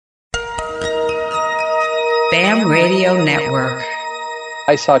BAM Radio Network.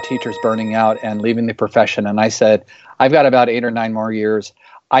 I saw teachers burning out and leaving the profession, and I said, I've got about 8 or 9 more years.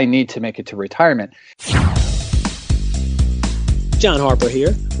 I need to make it to retirement. John Harper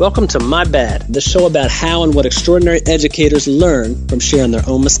here. Welcome to My Bad, the show about how and what extraordinary educators learn from sharing their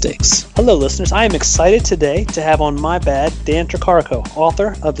own mistakes. Hello, listeners. I am excited today to have on My Bad Dan Tricarico,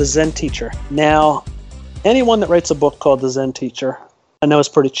 author of The Zen Teacher. Now, anyone that writes a book called The Zen Teacher, I know is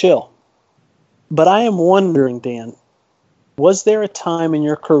pretty chill. But I am wondering, Dan, was there a time in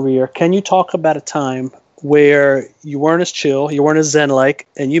your career, can you talk about a time where you weren't as chill, you weren't as Zen-like,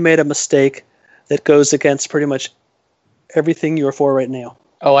 and you made a mistake that goes against pretty much everything you're for right now?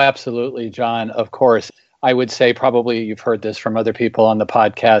 Oh, absolutely, John. Of course. I would say probably you've heard this from other people on the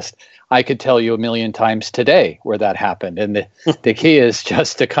podcast. I could tell you a million times today where that happened. And the key is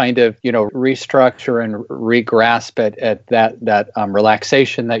just to kind of, restructure and re-grasp at that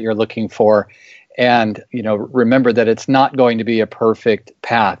relaxation that you're looking for. And, remember that it's not going to be a perfect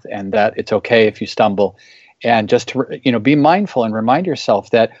path and that it's okay if you stumble. And just to, be mindful and remind yourself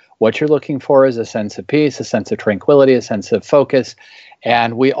that what you're looking for is a sense of peace, a sense of tranquility, a sense of focus.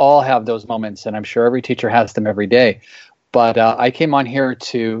 And we all have those moments, and I'm sure every teacher has them every day. But I came on here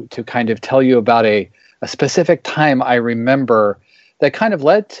to kind of tell you about a specific time I remember that kind of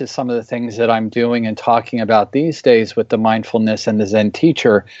led to some of the things that I'm doing and talking about these days with the mindfulness and the Zen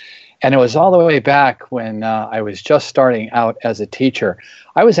Teacher. And it was all the way back when I was just starting out as a teacher.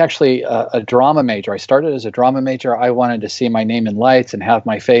 I was actually a drama major. I started as a drama major. I wanted to see my name in lights and have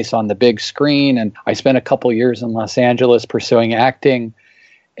my face on the big screen. And I spent a couple years in Los Angeles pursuing acting.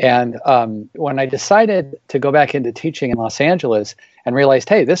 And when I decided to go back into teaching in Los Angeles and realized,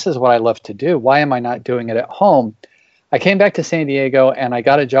 hey, this is what I love to do. Why am I not doing it at home? I came back to San Diego and I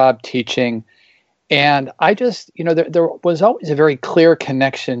got a job teaching. And I just, there was always a very clear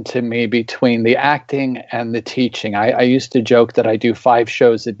connection to me between the acting and the teaching. I used to joke that I do 5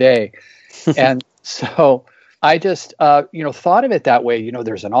 shows a day. And so I just, thought of it that way.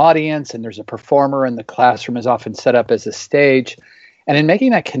 There's an audience and there's a performer, and the classroom is often set up as a stage. And in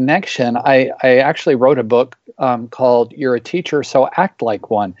making that connection, I actually wrote a book called You're a Teacher, So Act Like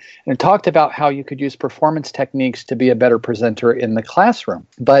One. And it talked about how you could use performance techniques to be a better presenter in the classroom.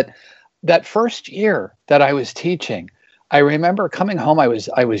 But that first year that I was teaching, I remember coming home. I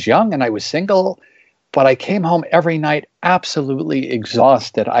was young and I was single, but I came home every night absolutely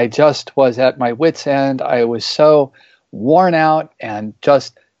exhausted. I just was at my wit's end. I was so worn out and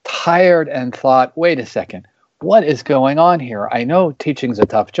just tired and thought, wait a second, what is going on here? I know teaching's a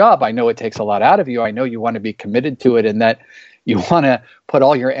tough job. I know it takes a lot out of you. I know you want to be committed to it and that you want to put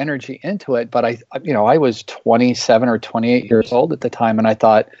all your energy into it. But I was 27 or 28 years old at the time, and I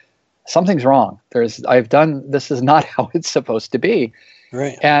thought, something's wrong. This is not how it's supposed to be.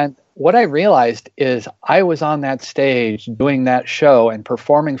 Right. And what I realized is I was on that stage doing that show and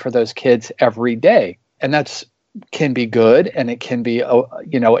performing for those kids every day. And that's can be good, and it can be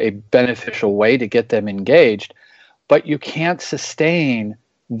a beneficial way to get them engaged, but you can't sustain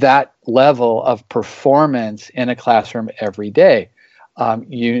that level of performance in a classroom every day.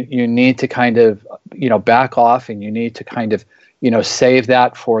 You need to kind of back off, and you need to kind of save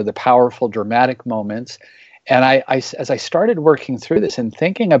that for the powerful, dramatic moments. And as I started working through this and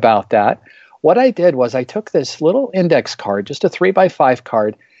thinking about that, what I did was I took this little index card, just a 3x5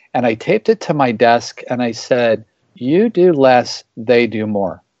 card, and I taped it to my desk, and I said, you do less, they do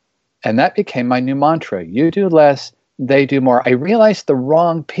more. And that became my new mantra. You do less, they do more. I realized the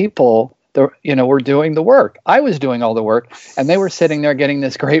wrong people were doing the work. I was doing all the work, and they were sitting there getting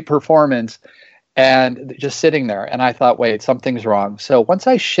this great performance and just sitting there. And I thought, wait, something's wrong. So once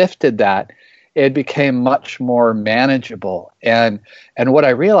I shifted that, it became much more manageable. And what I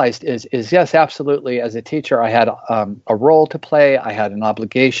realized is yes, absolutely, as a teacher, I had a role to play. I had an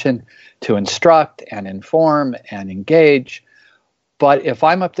obligation to instruct and inform and engage. But if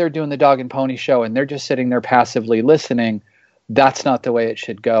I'm up there doing the dog and pony show and they're just sitting there passively listening, that's not the way it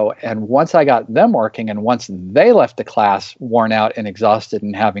should go. And once I got them working, and once they left the class worn out and exhausted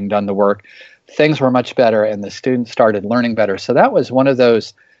and having done the work, things were much better and the students started learning better. So that was one of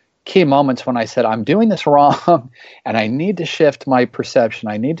those key moments when I said, I'm doing this wrong and I need to shift my perception.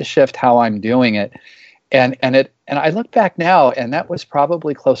 I need to shift how I'm doing it. And I look back now, and that was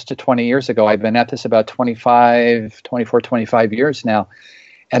probably close to 20 years ago. I've been at this about 25 years now.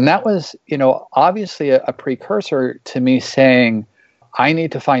 And that was, obviously a precursor to me saying, I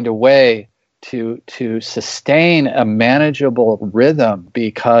need to find a way to sustain a manageable rhythm,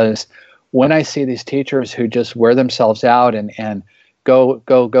 because when I see these teachers who just wear themselves out and go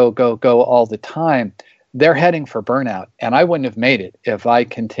all the time, they're heading for burnout. And I wouldn't have made it if I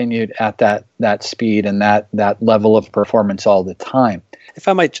continued at that speed and that level of performance all the time. If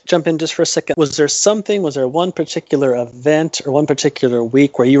I might jump in just for a second, was there one particular event or one particular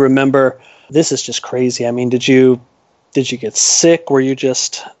week where you remember, this is just crazy? I mean, did you get sick?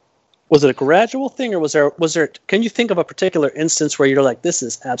 Was it a gradual thing, or was there, can you think of a particular instance where you're like, this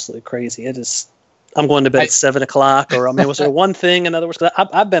is absolutely crazy? I'm going to bed at 7 o'clock, or I mean, was there one thing, in other words, 'cause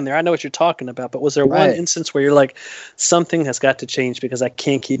I've been there, I know what you're talking about, but was there one instance where you're like, something has got to change because I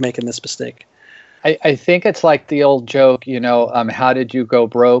can't keep making this mistake? I think it's like the old joke, how did you go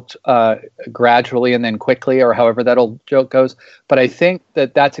broke gradually and then quickly, or however that old joke goes. But I think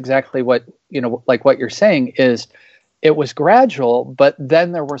that's exactly what, like what you're saying is, it was gradual, but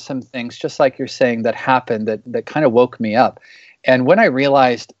then there were some things, just like you're saying, that happened that kind of woke me up. And when I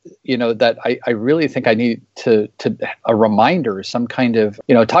realized, that I really think I need to a reminder, some kind of,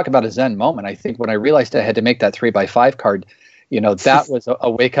 talk about a Zen moment. I think when I realized I had to make that 3x5 card, that was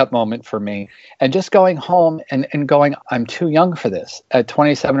a wake-up moment for me. And just going home and going, I'm too young for this at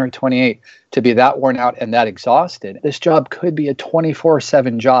 27 or 28 to be that worn out and that exhausted. This job could be a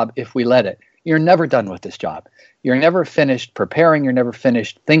 24/7 job if we let it. You're never done with this job. You're never finished preparing. You're never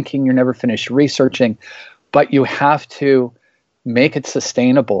finished thinking. You're never finished researching. But you have to make it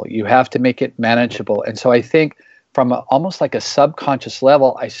sustainable. You have to make it manageable. And so I think from almost like a subconscious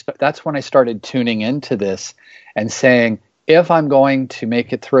level, that's when I started tuning into this and saying, if I'm going to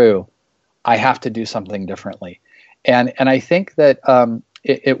make it through, I have to do something differently. And I think that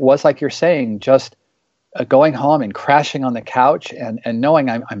it was like you're saying, just going home and crashing on the couch and knowing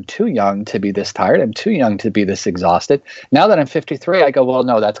I'm too young to be this tired. I'm too young to be this exhausted. Now that I'm 53, I go, well,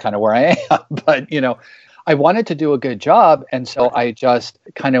 no, that's kind of where I am. But, I wanted to do a good job. And so I just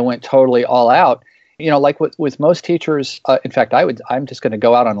kind of went totally all out. Like with most teachers, in fact, I'm just going to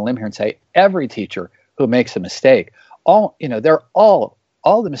go out on a limb here and say every teacher who makes a mistake, all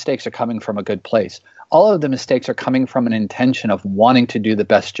the mistakes are coming from a good place. All of the mistakes are coming from an intention of wanting to do the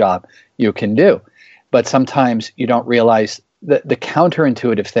best job you can do. But sometimes you don't realize that the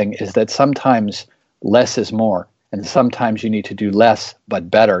counterintuitive thing is that sometimes less is more. And sometimes you need to do less,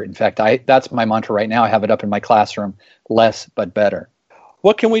 but better. In fact, that's my mantra right now. I have it up in my classroom, less, but better.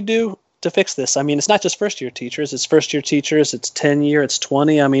 What can we do to fix this? I mean, it's not just first-year teachers. It's first-year teachers. It's 10-year. It's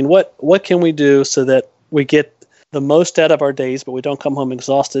 20. I mean, what can we do so that we get the most out of our days, but we don't come home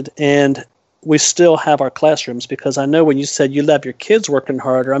exhausted, and we still have our classrooms? Because I know when you said you love your kids working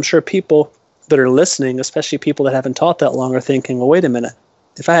harder, I'm sure people that are listening, especially people that haven't taught that long, are thinking, well, wait a minute.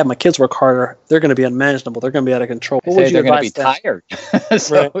 If I have my kids work harder, they're going to be unmanageable. They're going to be out of control. What would you advise them? They're going to be tired.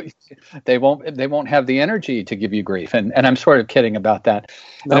 So they won't have the energy to give you grief. And I'm sort of kidding about that.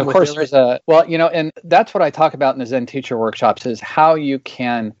 And of course, there's and that's what I talk about in the Zen Teacher workshops is how you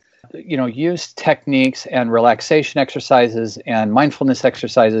can, use techniques and relaxation exercises and mindfulness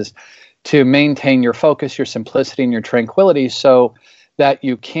exercises to maintain your focus, your simplicity, and your tranquility so that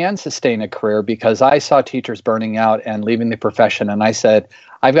you can sustain a career. Because I saw teachers burning out and leaving the profession, and I said,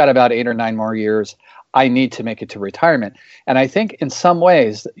 I've got about 8 or 9 more years. I need to make it to retirement. And I think in some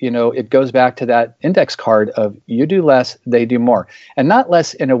ways, it goes back to that index card of you do less, they do more. And not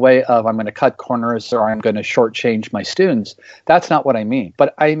less in a way of I'm going to cut corners or I'm going to shortchange my students. That's not what I mean.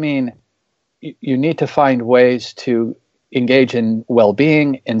 But I mean, you need to find ways to engage in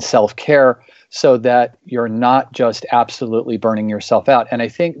well-being, in self-care, so that you're not just absolutely burning yourself out. And I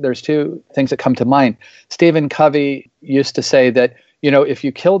think there's 2 things that come to mind. Stephen Covey used to say that, if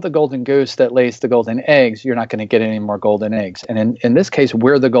you kill the golden goose that lays the golden eggs, you're not going to get any more golden eggs. And in this case,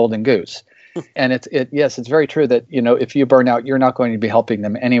 we're the golden goose. And it's very true that, if you burn out, you're not going to be helping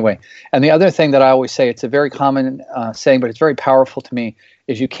them anyway. And the other thing that I always say, it's a very common saying, but it's very powerful to me,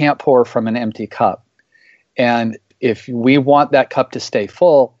 is you can't pour from an empty cup. And if we want that cup to stay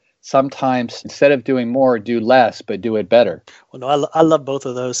full, sometimes instead of doing more, do less, but do it better. Well, no, I love both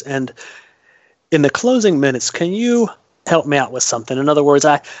of those. And in the closing minutes, can you help me out with something? In other words,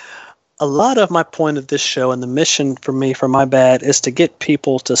 a lot of my point of this show and the mission for me, for my bad, is to get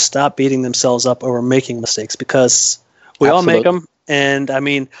people to stop beating themselves up over making mistakes, because we all make them. And I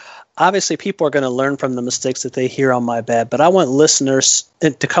mean, obviously people are going to learn from the mistakes that they hear on my bad, but I want listeners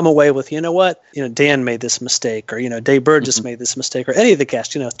to come away with, Dan made this mistake, or, Dave Burgess made this mistake, or any of the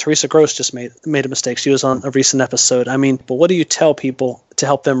guests, Teresa Gross just made a mistake. She was on a recent episode. I mean, but what do you tell people to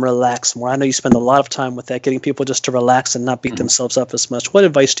help them relax more? I know you spend a lot of time with that, getting people just to relax and not beat themselves up as much. What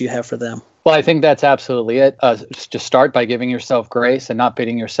advice do you have for them? Well, I think that's absolutely it. Just start by giving yourself grace and not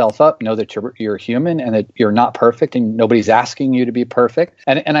beating yourself up. Know that you're human and that you're not perfect, and nobody's asking you to be perfect.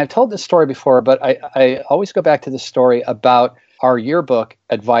 And I've told this story before, but I always go back to this story about our yearbook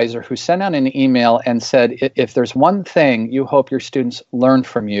advisor who sent out an email and said, if there's one thing you hope your students learn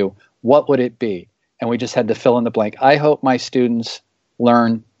from you, what would it be? And we just had to fill in the blank. I hope my students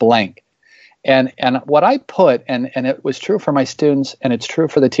learn blank. And what I put, and it was true for my students, and it's true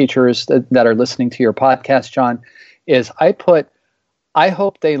for the teachers that are listening to your podcast, John, is I put, I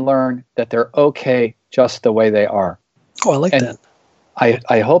hope they learn that they're okay just the way they are. Oh, I like that.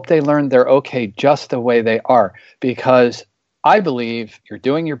 I hope they learn they're okay just the way they are, because I believe you're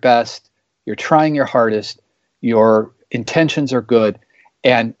doing your best, you're trying your hardest, your intentions are good,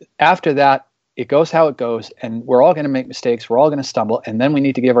 and after that, it goes how it goes, and we're all going to make mistakes, we're all going to stumble, and then we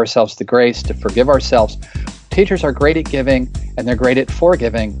need to give ourselves the grace to forgive ourselves. Teachers are great at giving, and they're great at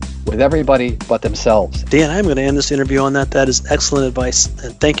forgiving with everybody but themselves. Dan, I'm going to end this interview on that. That is excellent advice,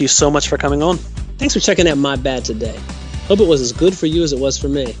 and thank you so much for coming on. Thanks for checking out My Bad today. Hope it was as good for you as it was for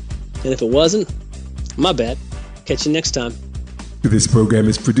me. And if it wasn't, my bad. Catch you next time. This program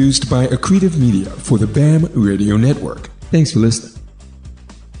is produced by Accretive Media for the BAM Radio Network. Thanks for listening.